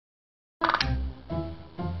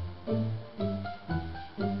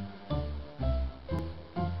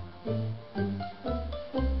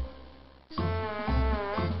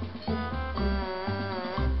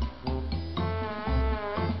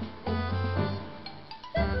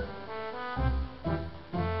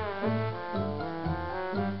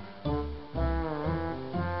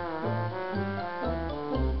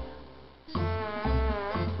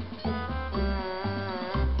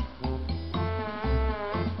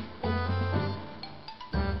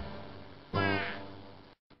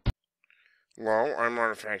Well, I'm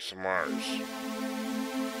Artifacts of Mars.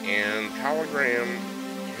 And Hologram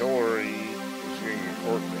Hillary is getting a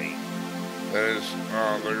court date. That is,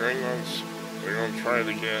 they're going to try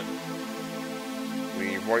to get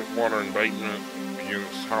the Whitewater indictment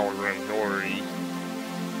against Hologram Hillary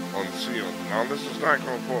unsealed. Now, this is not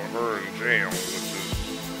going to put her in jail, which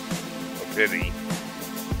is a pity.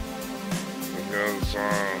 Because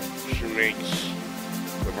she makes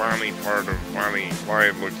the Bonnie part of Bonnie and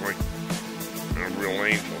Clyde look like a real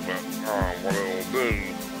angel. But what it'll do,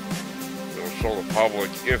 it'll show the public,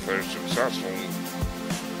 if they're successful,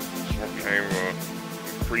 what kind of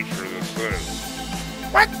a creature this is.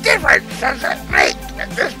 What difference does it make at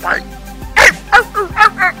this point?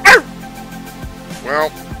 Well,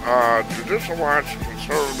 Judicial Watch,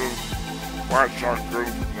 conservative watchdog group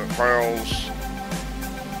that files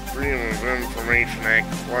Freedom of Information Act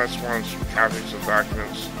requests wants copies of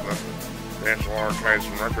documents that the National Archives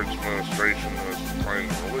and Records Administration has declined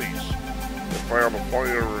to release. They filed a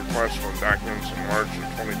FOIA request for documents in March of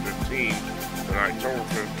 2015. In October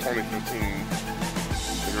 2015,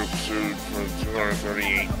 the group sued for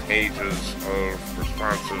 238 pages of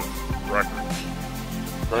responsive records.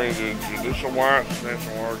 According to Judicial Watch,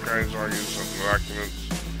 National Archives argues that the documents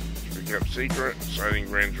should be kept secret, citing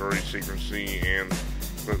grand jury secrecy and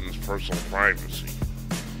Clinton's personal privacy.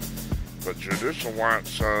 But Judicial Watch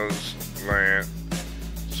says that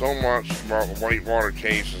so much about the Whitewater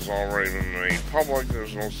case has already been made public,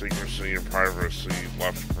 there's no secrecy or privacy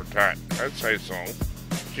left to protect. I'd say so.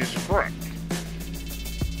 She's correct.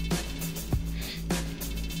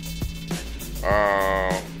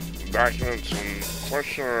 Documents in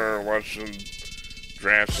question are alleged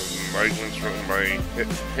drafts of indictments written by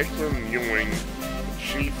Hickman Ewing,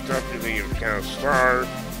 Chief Deputy of Kenneth Starr,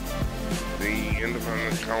 the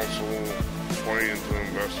independent counsel appointed to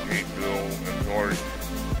investigate Bill and Hillary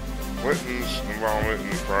Clinton's involvement in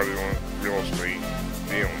fraudulent real estate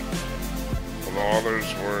dealings. Although others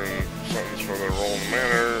were sentenced for their role in the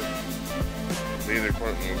matter, neither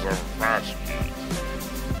Clinton was ever prosecuted.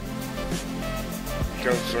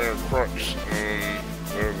 Because they're crooks and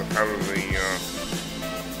they're the head of the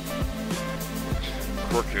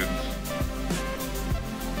crooked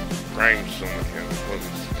crime syndicate,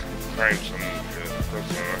 crime syndicate,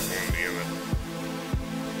 person Indiana.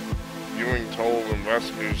 Ewing told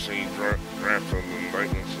investigators he drafted the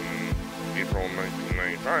indictments in April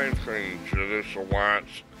 1995, claiming Judicial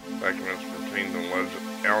Watch documents pertain to alleged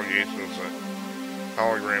allegations that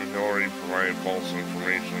Hologram Hillary provided false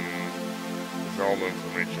information, withheld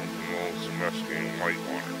information from those investigating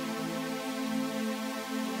Whitewater.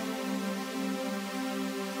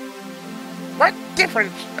 What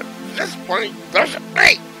difference at this point does it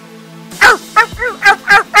make?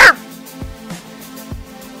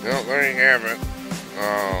 Well, there you have it.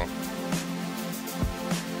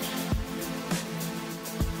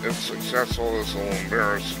 If successful, this will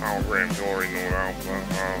embarrass Hologram Hillary, no doubt, but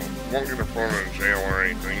won't get her put in jail or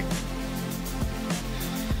anything.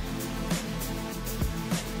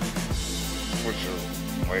 Which is,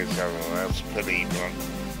 like I said, that's a pity, but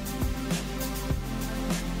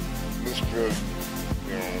this could,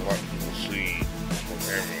 let people see what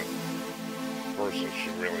kind of person she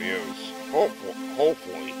really is.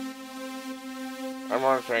 Hopefully. I'm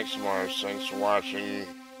Artifacts of Mars. Thanks for watching.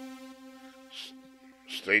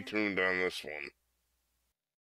 Stay tuned on this one.